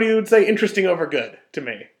seems like somebody who would say interesting over good to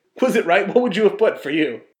me. Was it right? What would you have put for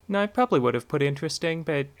you? No, I probably would have put interesting,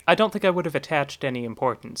 but I don't think I would have attached any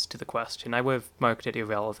importance to the question. I would have marked it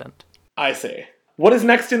irrelevant. I see. What is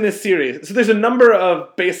next in this series? So there's a number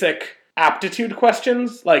of basic aptitude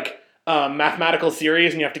questions, like mathematical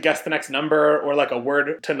series, and you have to guess the next number, or like a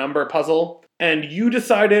word-to-number puzzle. And you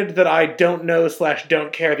decided that I don't know /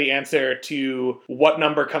 don't care the answer to what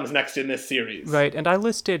number comes next in this series. Right, and I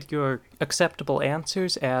listed your acceptable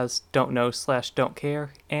answers as don't know / don't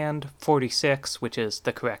care, and 46, which is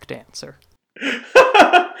the correct answer.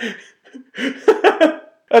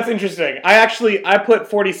 That's interesting. I put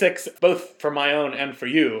 46 both for my own and for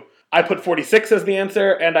you. I put 46 as the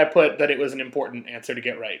answer, and I put that it was an important answer to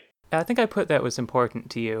get right. I think I put that was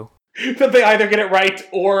important to you. That they either get it right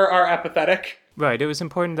or are apathetic. Right, it was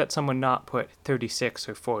important that someone not put 36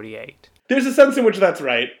 or 48. There's a sense in which that's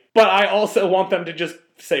right, but I also want them to just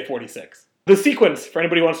say 46. The sequence, for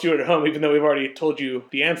anybody who wants to do it at home, even though we've already told you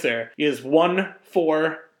the answer, is 1,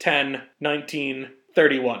 4, 10, 19,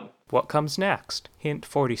 31. What comes next? Hint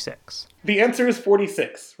 46. The answer is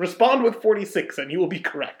 46. Respond with 46 and you will be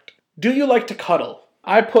correct. Do you like to cuddle?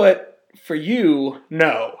 I put, for you,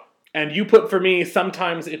 no. And you put for me,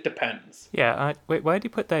 sometimes it depends. Yeah, wait, why did you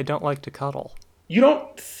put that I don't like to cuddle? You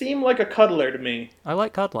don't seem like a cuddler to me. I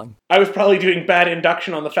like cuddling. I was probably doing bad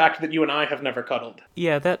induction on the fact that you and I have never cuddled.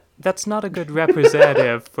 Yeah, that's not a good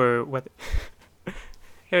representative for what...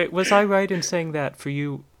 Was I right in saying that for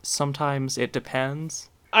you, sometimes it depends?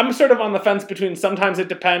 I'm sort of on the fence between sometimes it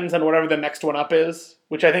depends and whatever the next one up is,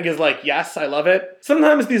 which I think is like, yes, I love it.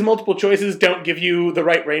 Sometimes these multiple choices don't give you the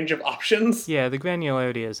right range of options. Yeah, the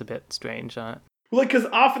granularity is a bit strange on it. Like, because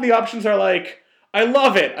often the options are like, I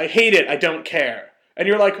love it, I hate it, I don't care. And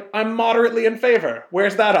you're like, I'm moderately in favor.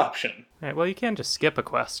 Where's that option? Right, well, you can't just skip a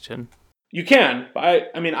question. You can.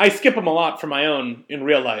 I skip them a lot for my own in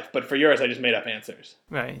real life, but for yours I just made up answers.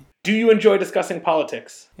 Right. Do you enjoy discussing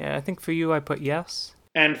politics? Yeah, I think for you I put yes.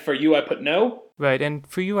 And for you, I put no? Right, and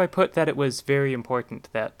for you, I put that it was very important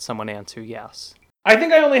that someone answer yes. I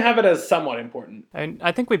think I only have it as somewhat important. And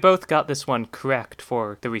I think we both got this one correct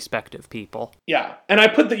for the respective people. Yeah, and I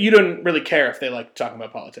put that you don't really care if they like talking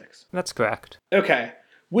about politics. That's correct. Okay.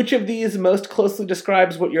 Which of these most closely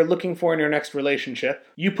describes what you're looking for in your next relationship?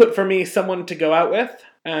 You put for me someone to go out with,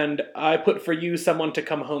 and I put for you someone to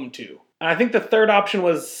come home to. And I think the third option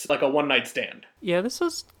was like a one-night stand. Yeah, this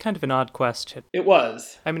was kind of an odd question. It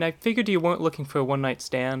was. I mean, I figured you weren't looking for a one-night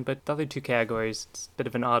stand, but the other two categories, it's a bit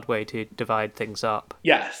of an odd way to divide things up.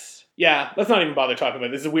 Yes. Yeah, let's not even bother talking about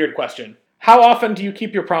it. This is a weird question. How often do you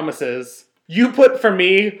keep your promises? You put for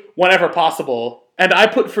me whenever possible, and I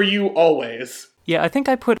put for you always. Yeah, I think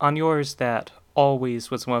I put on yours that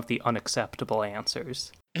always was one of the unacceptable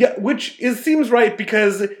answers. Yeah, which seems right,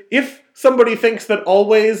 because if somebody thinks that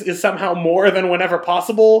always is somehow more than whenever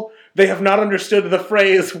possible, they have not understood the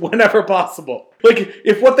phrase whenever possible. Like,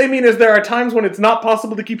 if what they mean is there are times when it's not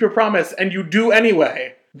possible to keep your promise and you do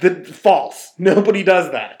anyway, false. Nobody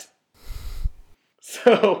does that.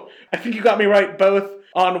 So, I think you got me right both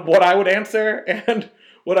on what I would answer and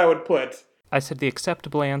what I would put. I said the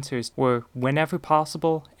acceptable answers were whenever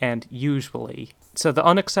possible and usually. So the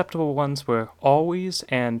unacceptable ones were always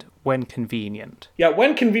and when convenient. Yeah,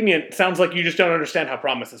 when convenient sounds like you just don't understand how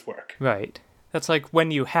promises work. Right. That's like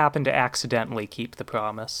when you happen to accidentally keep the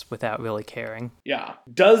promise without really caring. Yeah.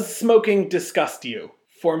 Does smoking disgust you?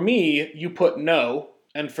 For me, you put no,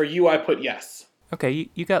 and for you, I put yes. Okay,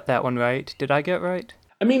 you got that one right. Did I get right?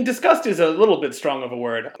 I mean, disgust is a little bit strong of a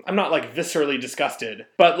word. I'm not, like, viscerally disgusted.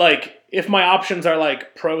 But, like, if my options are,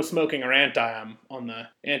 like, pro-smoking or anti, I'm on the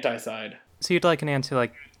anti side. So you'd like an answer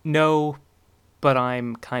like, no, but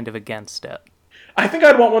I'm kind of against it. I think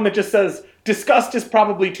I'd want one that just says, disgust is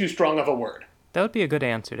probably too strong of a word. That would be a good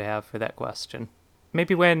answer to have for that question.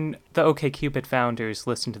 Maybe when the OkCupid founders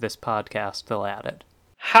listen to this podcast, they'll add it.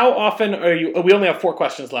 How often are you... Oh, we only have 4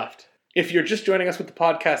 questions left. If you're just joining us with the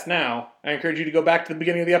podcast now, I encourage you to go back to the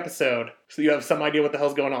beginning of the episode so you have some idea what the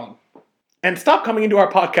hell's going on. And stop coming into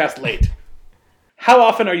our podcast late. How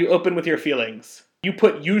often are you open with your feelings? You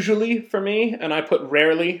put usually for me, and I put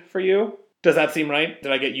rarely for you. Does that seem right?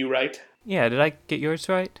 Did I get you right? Yeah, did I get yours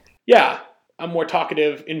right? Yeah, I'm more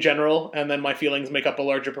talkative in general, and then my feelings make up a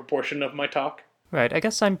larger proportion of my talk. Right, I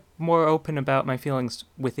guess I'm more open about my feelings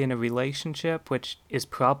within a relationship, which is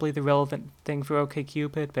probably the relevant thing for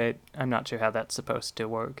OkCupid, but I'm not sure how that's supposed to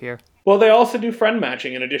work here. Well, they also do friend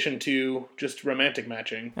matching in addition to just romantic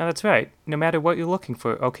matching. Oh, that's right. No matter what you're looking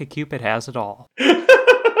for, OkCupid has it all.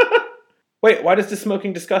 Wait, why does the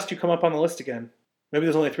smoking disgust you come up on the list again? Maybe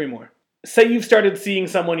there's only 3 more. Say you've started seeing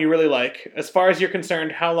someone you really like. As far as you're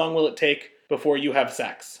concerned, how long will it take before you have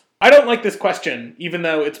sex? I don't like this question, even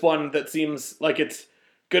though it's one that seems like it's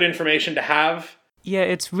good information to have. Yeah,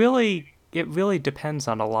 it really depends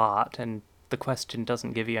on a lot, and the question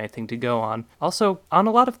doesn't give you anything to go on. Also, on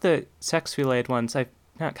a lot of the sex-related ones, I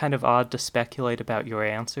found it kind of odd to speculate about your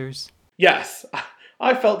answers. Yes,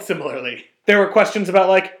 I felt similarly. There were questions about,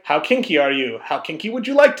 like, how kinky are you? How kinky would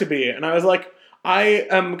you like to be? And I was like, I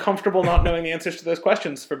am comfortable not knowing the answers to those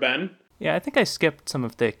questions for Ben. Yeah, I think I skipped some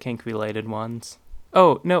of the kink-related ones.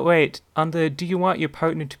 Oh, no, wait. On the do you want your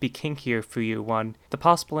partner to be kinkier for you one, the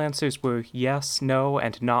possible answers were yes, no,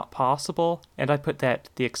 and not possible, and I put that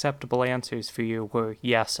the acceptable answers for you were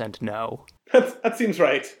yes and no. That seems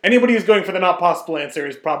right. Anybody who's going for the not possible answer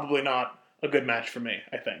is probably not a good match for me,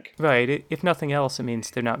 I think. Right, if nothing else, it means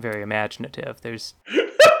they're not very imaginative. There's...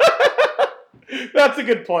 That's a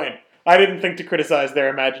good point. I didn't think to criticize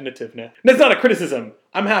their imaginativeness. That's not a criticism.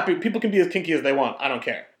 I'm happy. People can be as kinky as they want. I don't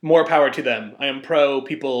care. More power to them. I am pro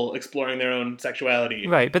people exploring their own sexuality.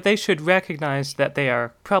 Right, but they should recognize that they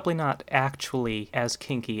are probably not actually as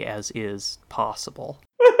kinky as is possible.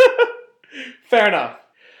 Fair enough.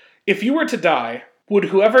 If you were to die, would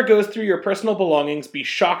whoever goes through your personal belongings be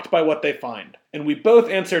shocked by what they find? And we both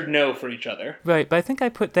answered no for each other. Right, but I think I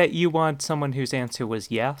put that you want someone whose answer was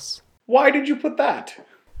yes. Why did you put that?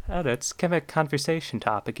 Oh, that's kind of a conversation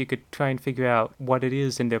topic. You could try and figure out what it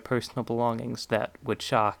is in their personal belongings that would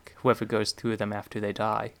shock whoever goes through them after they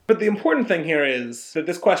die. But the important thing here is that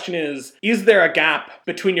this question is there a gap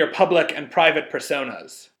between your public and private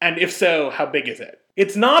personas? And if so, how big is it?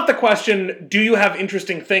 It's not the question, do you have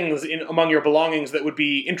interesting things among your belongings that would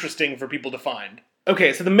be interesting for people to find?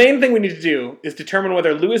 Okay, so the main thing we need to do is determine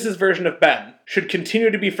whether Lewis's version of Ben should continue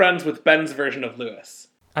to be friends with Ben's version of Lewis.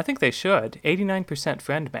 I think they should. 89%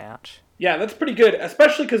 friend match. Yeah, that's pretty good,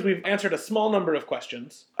 especially because we've answered a small number of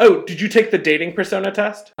questions. Oh, did you take the dating persona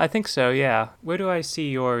test? I think so, yeah. Where do I see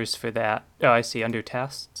yours for that? Oh, I see, under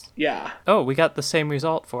tests. Yeah. Oh, we got the same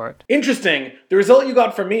result for it. Interesting. The result you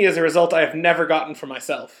got for me is a result I have never gotten for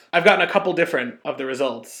myself. I've gotten a couple different of the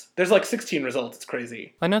results. There's like 16 results, it's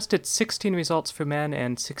crazy. I noticed it's 16 results for men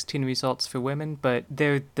and 16 results for women, but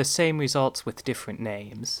they're the same results with different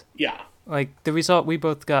names. Yeah. Like, the result we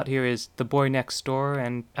both got here is The Boy Next Door,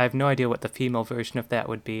 and I have no idea what the female version of that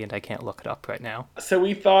would be, and I can't look it up right now. So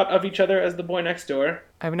we thought of each other as the boy next door?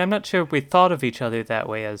 I mean, I'm not sure if we thought of each other that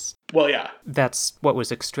way as... Well, yeah. That's what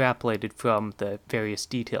was extrapolated from the various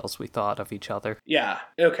details we thought of each other. Yeah,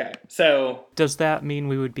 okay. So... Does that mean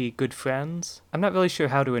we would be good friends? I'm not really sure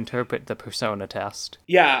how to interpret the persona test.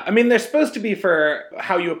 Yeah, I mean, they're supposed to be for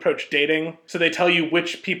how you approach dating. So they tell you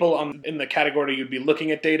which people in the category you'd be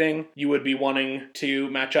looking at dating you would be wanting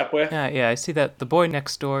to match up with. Yeah, I see that the boy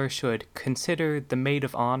next door should consider the maid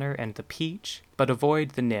of honor and the peach, but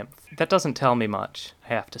avoid the nymph. That doesn't tell me much, I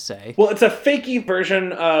have to say. Well, it's a fakey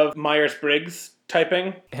version of Myers-Briggs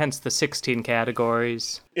typing. Hence the 16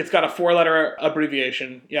 categories. It's got a 4-letter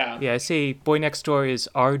abbreviation, yeah. Yeah, I see boy next door is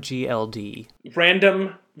RGLD.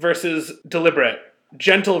 Random versus deliberate.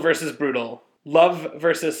 Gentle versus brutal. Love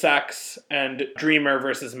versus sex. And dreamer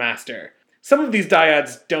versus master. Some of these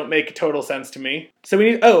dyads don't make total sense to me. So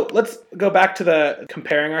let's go back to the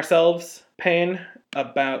comparing ourselves pane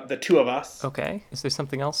about the two of us. Okay. Is there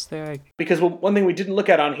something else there? Because one thing we didn't look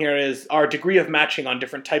at on here is our degree of matching on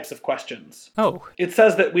different types of questions. Oh. It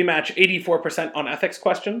says that we match 84% on ethics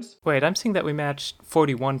questions. Wait, I'm seeing that we matched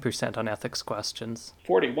 41% on ethics questions.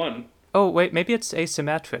 41? Oh, wait, maybe it's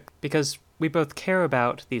asymmetric, because we both care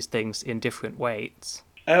about these things in different ways.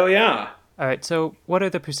 Oh, yeah. Alright, so what are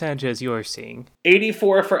the percentages you're seeing?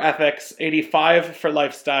 84 for ethics, 85 for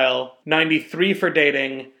lifestyle, 93 for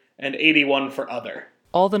dating, and 81 for other.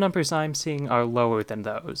 All the numbers I'm seeing are lower than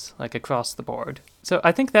those, like across the board. So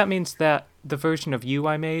I think that means that the version of you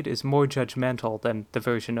I made is more judgmental than the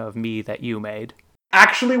version of me that you made.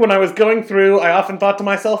 Actually, when I was going through, I often thought to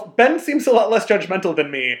myself, Ben seems a lot less judgmental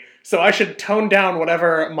than me, so I should tone down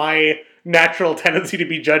whatever my natural tendency to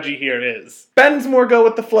be judgy here is. Ben's more go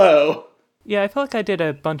with the flow. Yeah, I feel like I did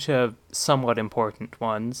a bunch of somewhat important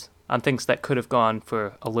ones on things that could have gone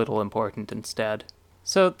for a little important instead.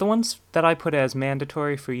 So the ones that I put as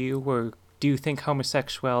mandatory for you were, do you think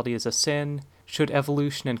homosexuality is a sin? Should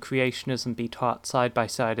evolution and creationism be taught side by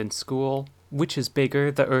side in school? Which is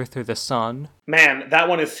bigger, the Earth or the Sun? Man, that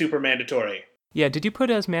one is super mandatory. Yeah, did you put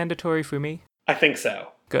as mandatory for me? I think so.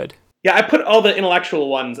 Good. Yeah, I put all the intellectual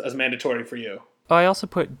ones as mandatory for you. Oh, I also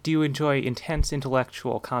put, do you enjoy intense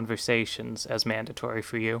intellectual conversations as mandatory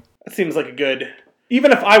for you? That seems like a good...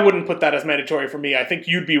 Even if I wouldn't put that as mandatory for me, I think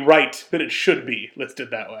you'd be right that it should be listed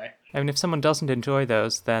that way. I mean, if someone doesn't enjoy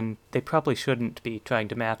those, then they probably shouldn't be trying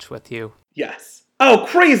to match with you. Yes. Oh,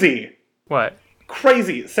 crazy! What?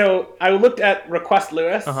 Crazy. So I looked at Request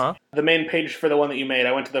Lewis, Uh-huh. the main page for the one that you made.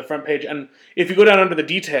 I went to the front page, and if you go down under the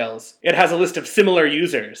details, it has a list of similar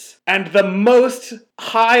users. And the most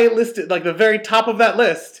high listed, like the very top of that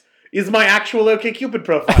list, is my actual OkCupid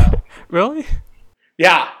profile. Really?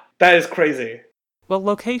 Yeah, that is crazy. Well,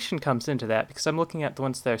 location comes into that, because I'm looking at the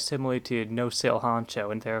ones that are similar to No Sale Honcho,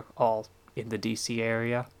 and they're all in the DC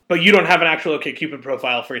area. But you don't have an actual OkCupid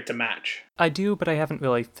profile for it to match. I do, but I haven't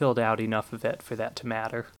really filled out enough of it for that to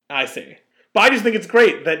matter. I see. But I just think it's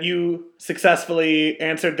great that you successfully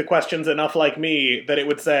answered the questions enough like me that it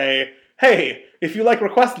would say, hey, if you like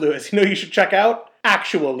Request Lewis, you should check out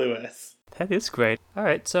Actual Lewis. That is great.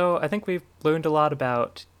 Alright, so I think we've learned a lot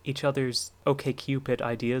about each other's OkCupid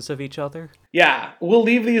ideas of each other. Yeah, we'll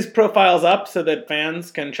leave these profiles up so that fans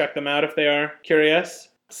can check them out if they are curious.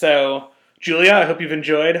 So, Julia, I hope you've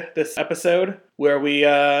enjoyed this episode where we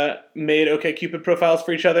made OkCupid profiles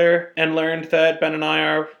for each other and learned that Ben and I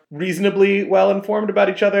are reasonably well informed about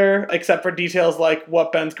each other, except for details like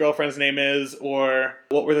what Ben's girlfriend's name is or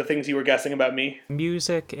what were the things you were guessing about me.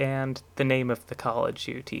 Music and the name of the college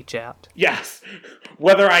you teach at. Yes,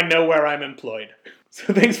 whether I know where I'm employed.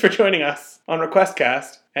 So thanks for joining us on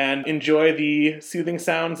RequestCast, and enjoy the soothing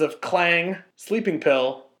sounds of Clang Sleeping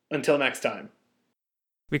Pill until next time.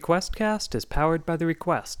 RequestCast is powered by the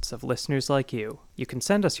requests of listeners like you. You can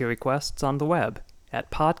send us your requests on the web at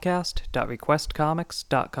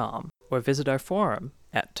podcast.requestcomics.com or visit our forum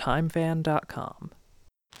at timevan.com.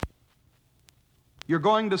 You're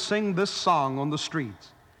going to sing this song on the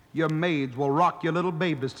streets. Your maids will rock your little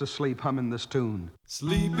babies to sleep humming this tune.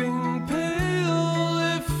 Sleeping pill,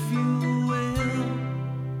 if you will.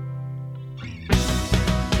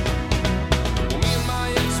 Me and my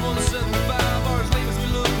ex-175 hours late as we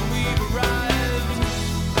look and we've arrived.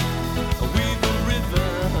 We've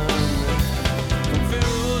arriven. From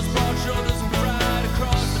Pharaoh's broad shoulders and pride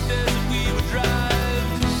across the desert we would drive.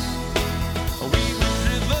 We've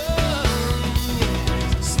driven.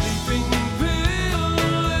 Sleeping pill,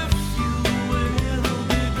 if you will,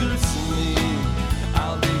 be good to me.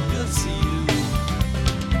 I'll be good to you.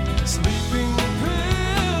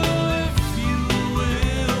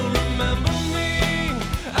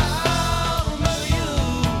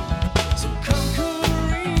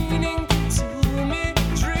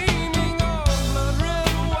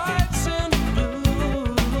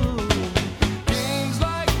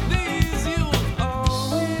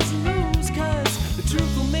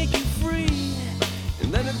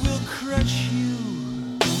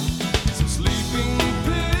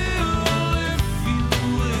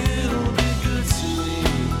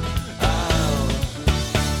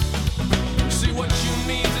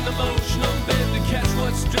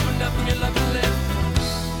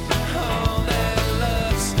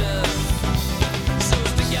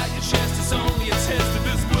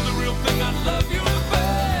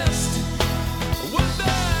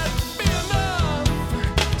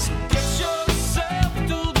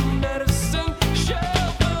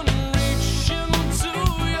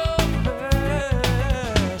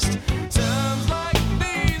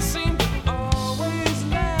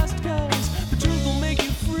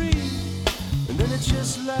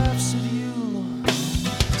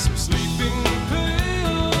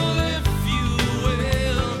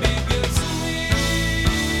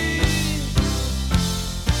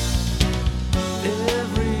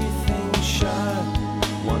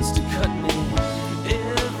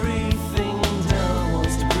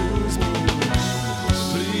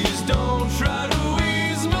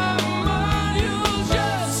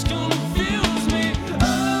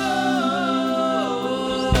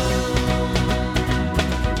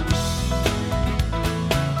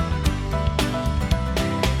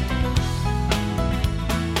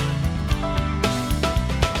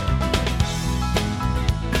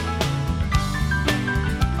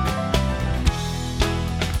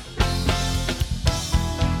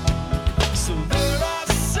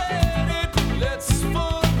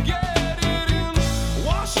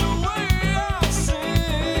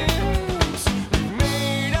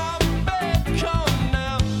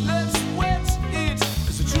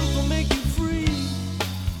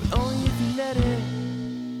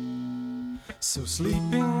 So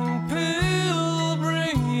sleeping pill,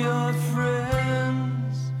 bring your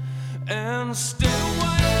friends and stay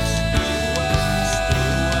away.